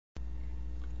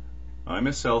I'm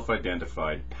a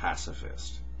self-identified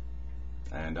pacifist,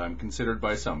 and I'm considered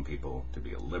by some people to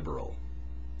be a liberal.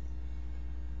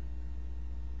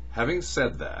 Having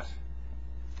said that,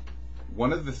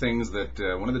 one of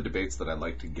the debates that I'd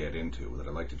like to get into, that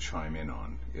I'd like to chime in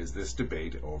on, is this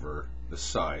debate over the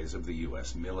size of the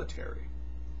U.S. military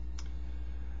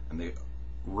and the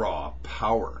raw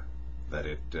power that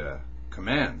it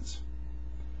commands.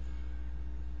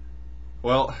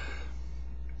 Well,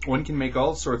 one can make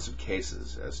all sorts of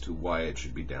cases as to why it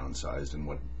should be downsized and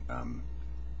what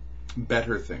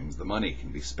better things the money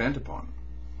can be spent upon.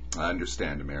 I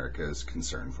understand America's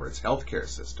concern for its healthcare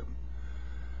system.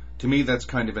 To me, that's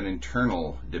kind of an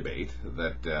internal debate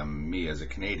that me as a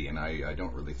Canadian, I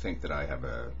don't really think that I have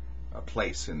a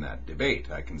place in that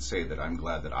debate. I can say that I'm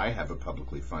glad that I have a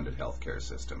publicly funded healthcare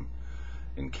system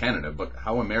in Canada, but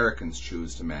how Americans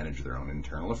choose to manage their own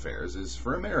internal affairs is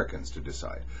for Americans to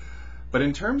decide. But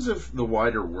in terms of the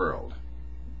wider world,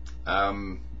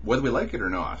 whether we like it or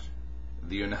not,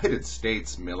 the United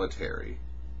States military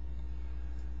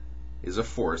is a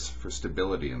force for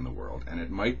stability in the world, and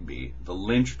it might be the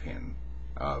linchpin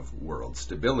of world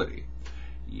stability.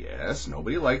 Yes,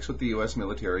 nobody likes what the U.S.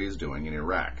 military is doing in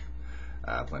Iraq.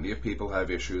 Plenty of people have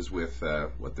issues with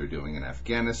what they're doing in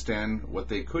Afghanistan, what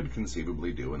they could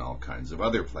conceivably do in all kinds of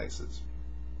other places.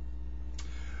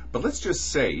 But let's just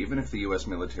say, even if the U.S.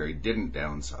 military didn't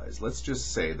downsize, let's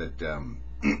just say that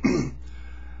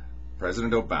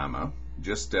President Obama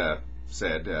just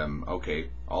said, okay,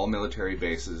 all military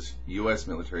bases, U.S.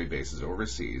 military bases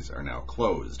overseas are now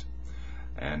closed,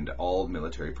 and all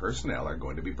military personnel are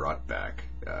going to be brought back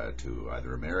to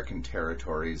either American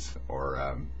territories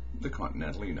or the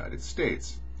continental United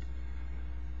States.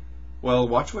 Well,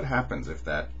 watch what happens if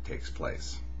that takes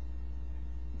place.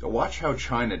 Watch how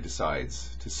China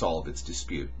decides to solve its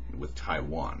dispute with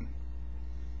Taiwan.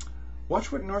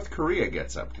 Watch what North Korea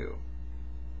gets up to.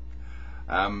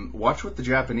 Watch what the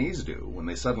Japanese do when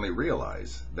they suddenly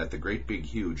realize that the great big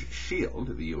huge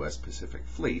shield, the U.S. Pacific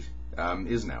Fleet,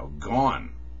 is now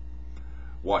gone.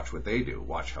 Watch what they do.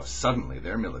 Watch how suddenly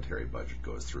their military budget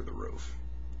goes through the roof.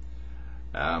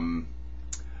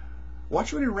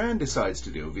 Watch what Iran decides to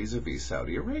do vis-a-vis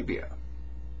Saudi Arabia.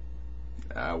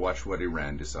 Watch what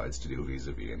Iran decides to do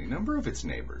vis-a-vis any number of its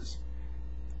neighbors.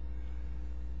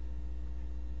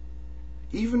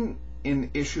 Even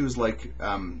in issues like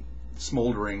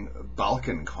smoldering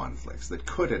Balkan conflicts that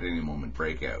could at any moment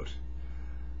break out,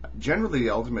 generally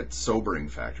the ultimate sobering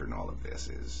factor in all of this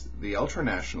is the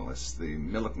ultranationalists, the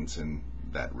militants in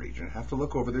that region, have to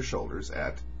look over their shoulders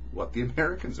at what the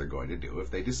Americans are going to do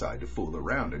if they decide to fool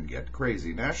around and get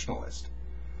crazy nationalist.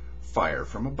 Fire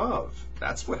from above.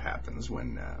 That's what happens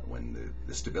when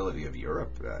the stability of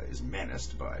Europe is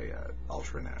menaced by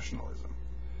ultranationalism.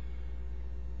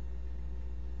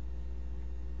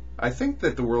 I think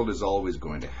that the world is always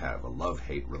going to have a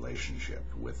love-hate relationship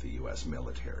with the U.S.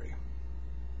 military.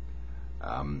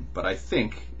 But I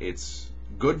think it's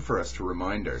good for us to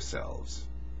remind ourselves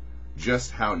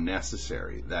just how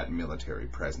necessary that military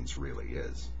presence really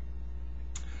is.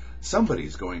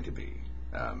 Somebody's going to be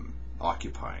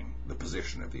occupying the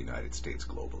position of the United States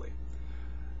globally.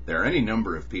 There are any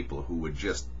number of people who would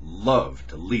just love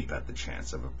to leap at the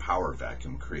chance of a power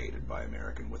vacuum created by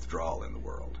American withdrawal in the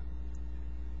world.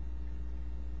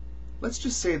 Let's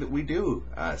just say that we do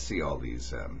see all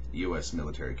these U.S.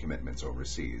 military commitments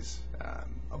overseas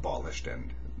abolished and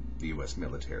the U.S.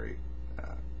 military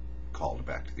called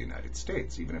back to the United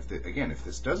States, even if, if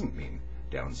this doesn't mean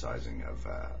downsizing of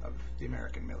the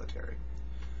American military.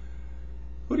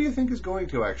 Who do you think is going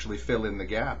to actually fill in the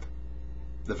gap?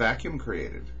 The vacuum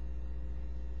created.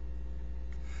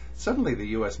 Suddenly the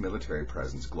U.S. military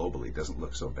presence globally doesn't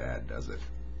look so bad, does it?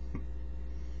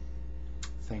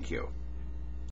 Thank you.